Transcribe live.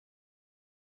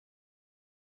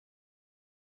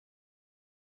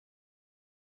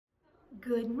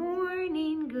Good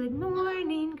morning, good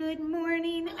morning, good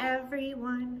morning,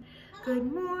 everyone. Good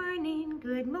morning,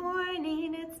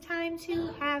 it's time to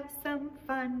have some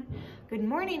fun. Good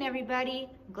morning, everybody.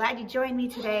 Glad you joined me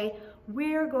today.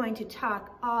 We're going to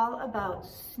talk all about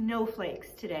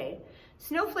snowflakes today.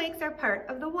 Snowflakes are part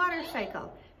of the water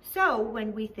cycle. So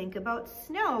when we think about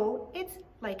snow, it's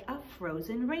like a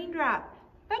frozen raindrop,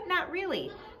 but not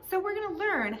really. So we're going to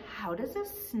learn, how does a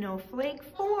snowflake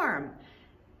form?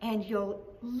 And you'll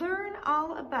learn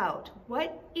all about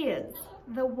what is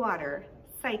the water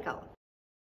cycle.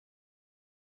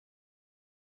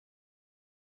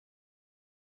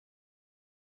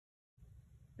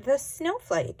 The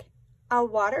Snowflake, a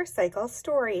Water Cycle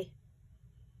Story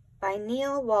by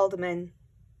Neil Waldman.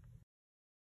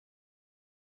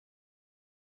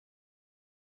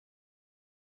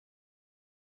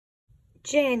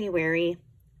 January.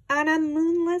 On a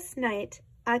moonless night,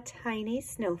 a tiny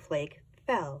snowflake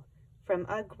fell from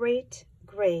a great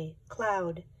gray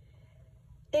cloud.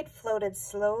 It floated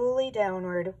slowly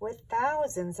downward with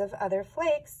thousands of other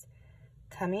flakes,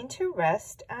 coming to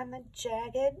rest on the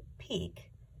jagged peak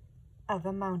of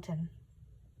a mountain.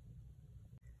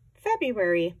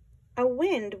 February. A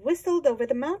wind whistled over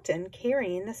the mountain,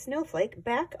 carrying the snowflake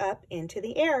back up into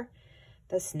the air.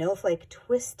 The snowflake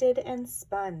twisted and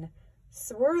spun,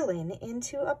 swirling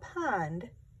into a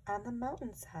pond on the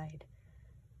mountainside.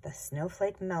 The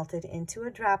snowflake melted into a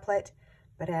droplet,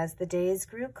 but as the days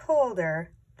grew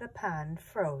colder, the pond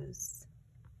froze.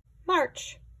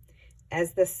 March.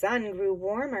 As the sun grew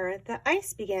warmer, the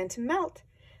ice began to melt.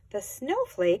 The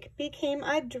snowflake became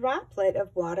a droplet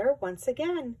of water once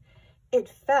again. It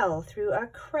fell through a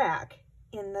crack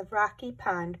in the rocky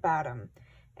pond bottom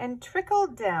and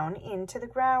trickled down into the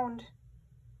ground.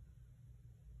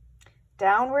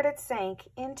 Downward it sank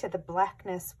into the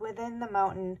blackness within the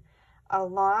mountain.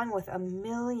 Along with a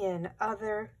million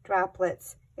other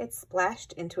droplets, it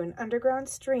splashed into an underground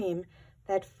stream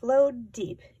that flowed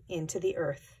deep into the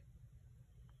earth.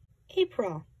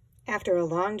 April. After a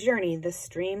long journey, the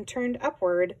stream turned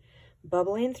upward,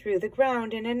 bubbling through the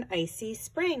ground in an icy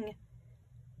spring.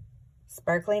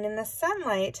 Sparkling in the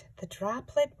sunlight, the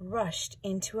droplet rushed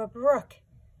into a brook.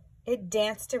 It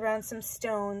danced around some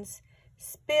stones,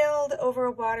 spilled over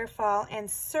a waterfall,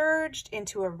 and surged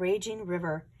into a raging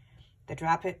river.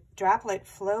 The droplet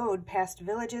flowed past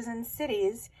villages and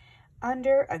cities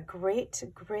under a great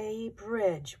gray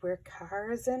bridge where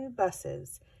cars and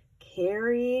buses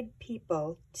carried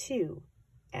people to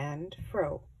and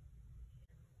fro.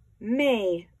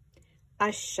 May.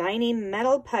 A shiny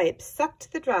metal pipe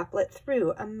sucked the droplet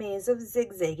through a maze of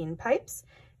zigzagging pipes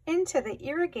into the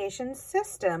irrigation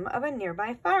system of a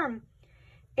nearby farm.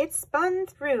 It spun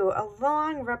through a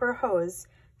long rubber hose,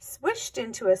 swished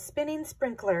into a spinning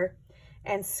sprinkler,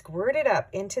 and squirted up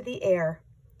into the air.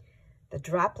 The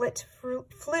droplet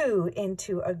flew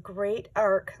into a great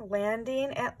arc,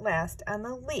 landing at last on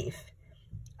the leaf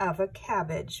of a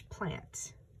cabbage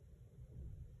plant.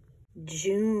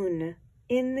 June.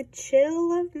 In the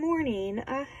chill of morning,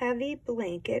 a heavy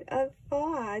blanket of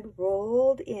fog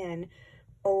rolled in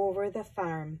over the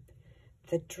farm.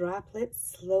 The droplet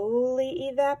slowly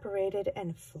evaporated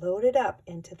and floated up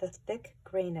into the thick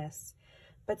grayness.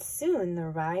 But soon the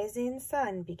rising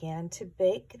sun began to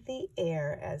bake the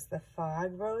air as the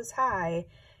fog rose high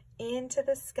into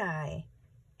the sky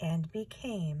and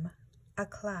became a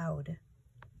cloud.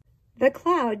 The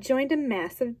cloud joined a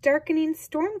mass of darkening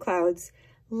storm clouds.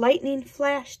 Lightning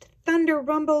flashed, thunder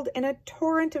rumbled, and a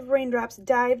torrent of raindrops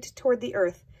dived toward the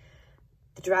earth.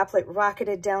 The droplet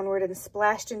rocketed downward and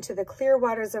splashed into the clear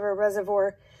waters of a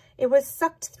reservoir. It was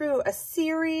sucked through a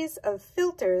series of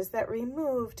filters that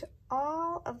removed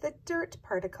all of the dirt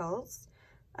particles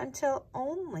until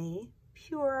only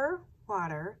pure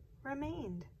water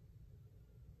remained.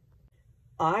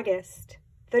 August.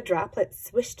 The droplet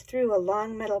swished through a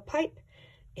long metal pipe.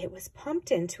 It was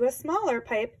pumped into a smaller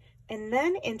pipe and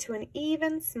then into an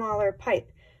even smaller pipe,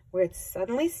 where it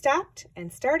suddenly stopped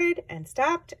and started and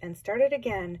stopped and started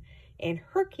again in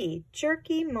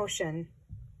herky-jerky motion.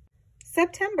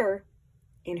 September.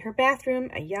 In her bathroom,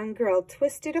 a young girl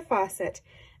twisted a faucet,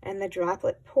 and the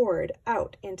droplet poured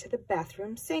out into the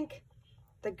bathroom sink.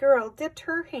 The girl dipped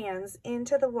her hands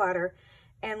into the water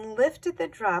and lifted the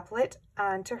droplet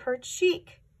onto her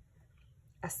cheek.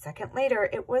 A second later,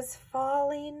 it was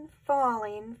falling,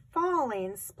 falling,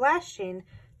 falling, splashing,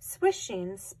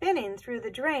 swishing, spinning through the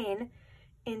drain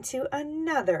into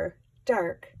another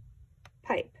dark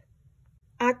pipe.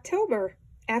 October.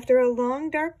 After a long,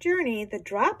 dark journey, the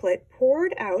droplet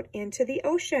poured out into the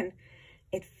ocean.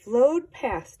 It flowed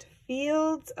past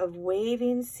fields of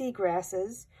waving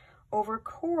seagrasses, over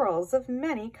corals of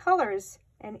many colors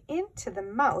and into the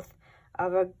mouth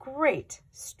of a great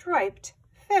striped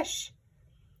fish.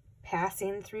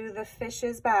 Passing through the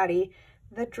fish's body,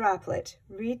 the droplet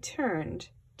returned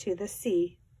to the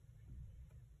sea.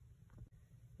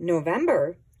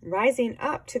 November. Rising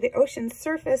up to the ocean's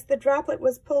surface, the droplet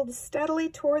was pulled steadily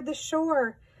toward the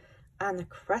shore. On the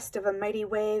crest of a mighty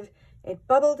wave, it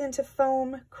bubbled into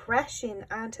foam, crashing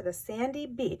onto the sandy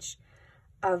beach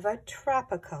of a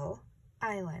tropical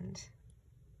island.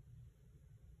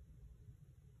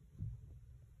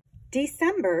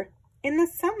 December. In the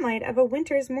sunlight of a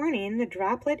winter's morning, the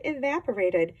droplet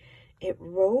evaporated. It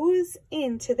rose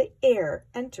into the air,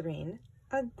 entering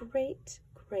a great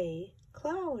gray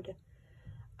cloud.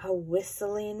 A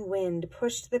whistling wind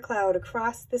pushed the cloud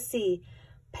across the sea,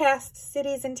 past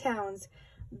cities and towns,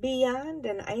 beyond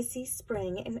an icy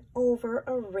spring and over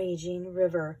a raging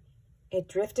river. It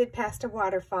drifted past a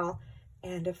waterfall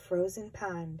and a frozen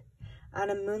pond. On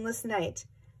a moonless night,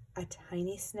 a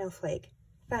tiny snowflake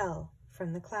fell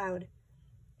from the cloud.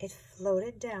 It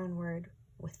floated downward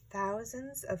with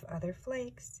thousands of other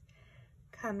flakes,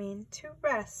 coming to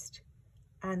rest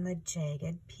on the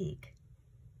jagged peak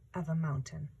of a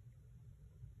mountain.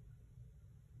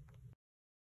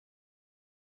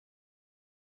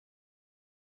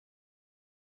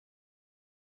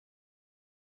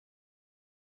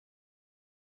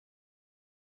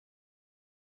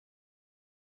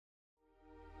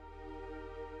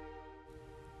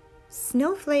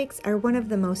 Snowflakes are one of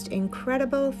the most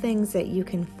incredible things that you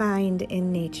can find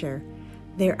in nature.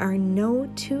 There are no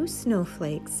two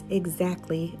snowflakes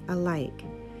exactly alike.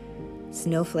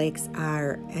 Snowflakes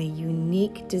are a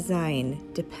unique design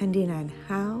depending on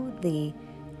how the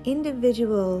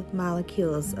individual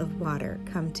molecules of water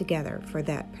come together for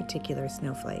that particular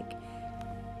snowflake.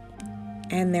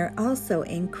 And they're also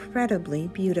incredibly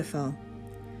beautiful.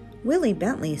 Willie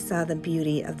Bentley saw the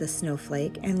beauty of the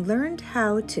snowflake and learned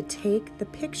how to take the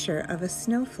picture of a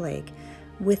snowflake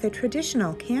with a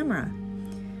traditional camera.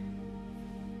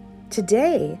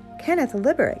 Today, Kenneth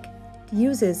Liebert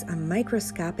uses a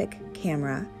microscopic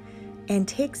camera and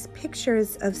takes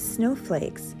pictures of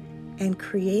snowflakes and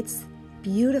creates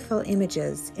beautiful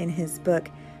images in his book,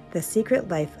 The Secret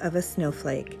Life of a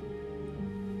Snowflake.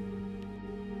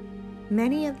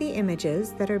 Many of the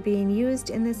images that are being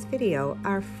used in this video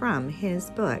are from his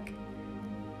book.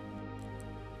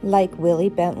 Like Willie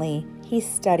Bentley, he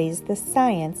studies the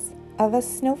science of a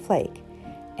snowflake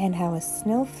and how a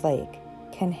snowflake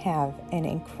can have an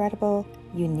incredible,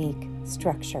 unique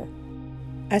structure.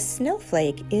 A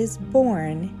snowflake is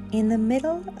born in the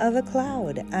middle of a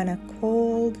cloud on a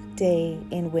cold day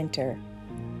in winter.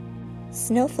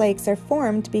 Snowflakes are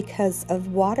formed because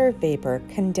of water vapor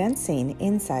condensing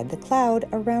inside the cloud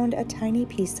around a tiny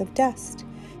piece of dust.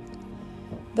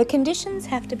 The conditions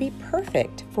have to be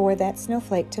perfect for that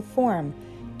snowflake to form.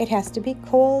 It has to be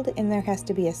cold and there has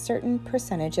to be a certain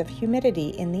percentage of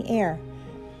humidity in the air.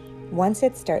 Once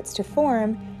it starts to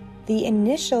form, the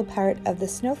initial part of the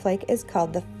snowflake is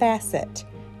called the facet.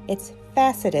 It's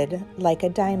faceted like a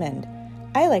diamond.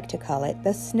 I like to call it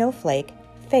the snowflake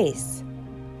face.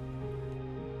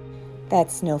 That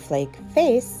snowflake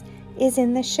face is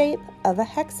in the shape of a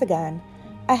hexagon.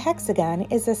 A hexagon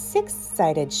is a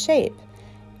six-sided shape,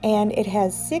 and it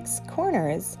has 6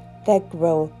 corners that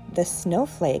grow the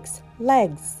snowflake's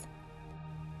legs.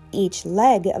 Each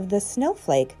leg of the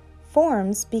snowflake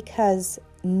forms because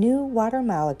new water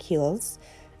molecules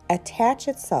attach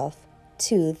itself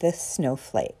to the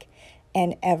snowflake.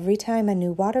 And every time a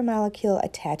new water molecule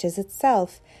attaches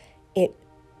itself, it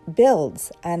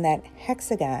builds on that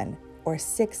hexagon or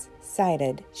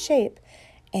 6-sided shape,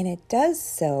 and it does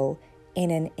so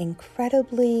in an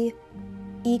incredibly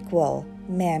equal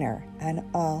manner on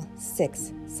all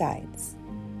 6 sides.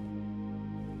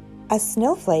 A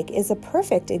snowflake is a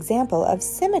perfect example of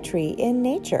symmetry in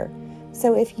nature.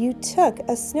 So if you took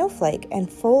a snowflake and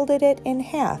folded it in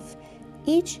half,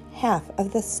 each half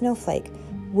of the snowflake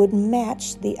would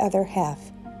match the other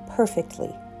half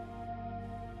perfectly.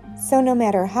 So no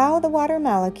matter how the water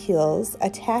molecules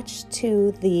attach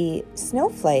to the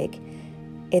snowflake,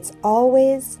 it's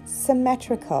always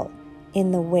symmetrical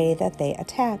in the way that they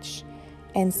attach.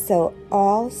 And so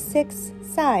all 6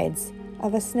 sides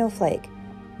of a snowflake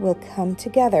will come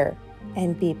together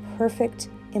and be perfect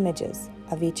images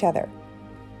of each other.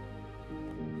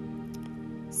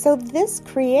 So this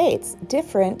creates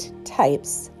different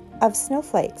types of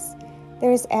snowflakes.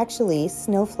 There's actually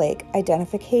snowflake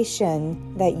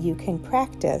identification that you can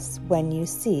practice when you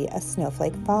see a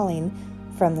snowflake falling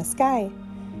from the sky.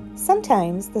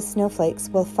 Sometimes the snowflakes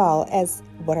will fall as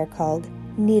what are called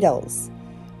needles.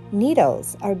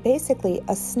 Needles are basically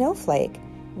a snowflake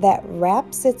that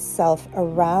wraps itself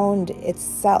around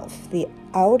itself. The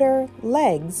outer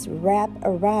legs wrap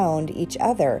around each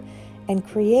other and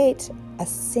create a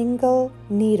single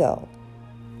needle.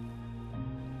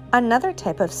 Another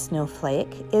type of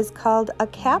snowflake is called a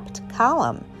capped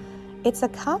column. It's a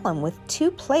column with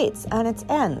two plates on its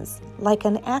ends, like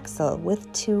an axle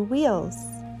with two wheels.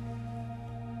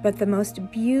 But the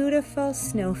most beautiful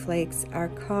snowflakes are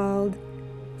called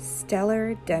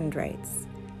stellar dendrites.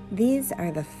 These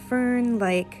are the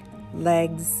fern-like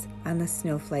legs on the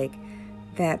snowflake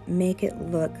that make it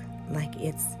look like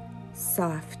it's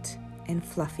soft and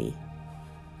fluffy.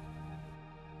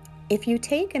 If you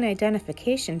take an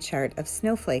identification chart of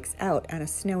snowflakes out on a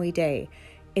snowy day,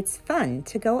 it's fun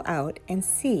to go out and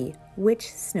see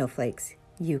which snowflakes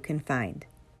you can find.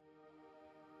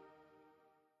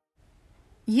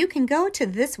 You can go to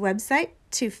this website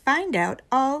to find out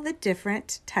all the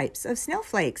different types of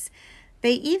snowflakes.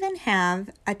 They even have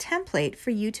a template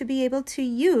for you to be able to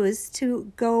use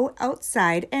to go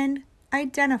outside and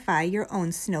identify your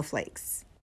own snowflakes.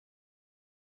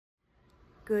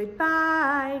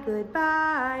 Goodbye,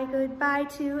 goodbye, goodbye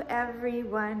to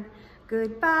everyone.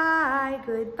 Goodbye,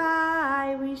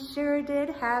 goodbye, we sure did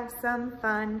have some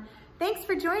fun. Thanks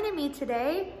for joining me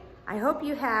today. I hope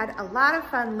you had a lot of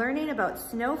fun learning about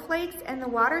snowflakes and the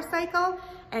water cycle,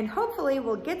 and hopefully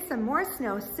we'll get some more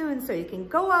snow soon so you can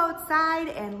go outside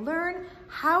and learn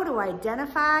how to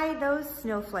identify those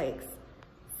snowflakes.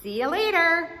 See you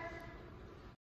later.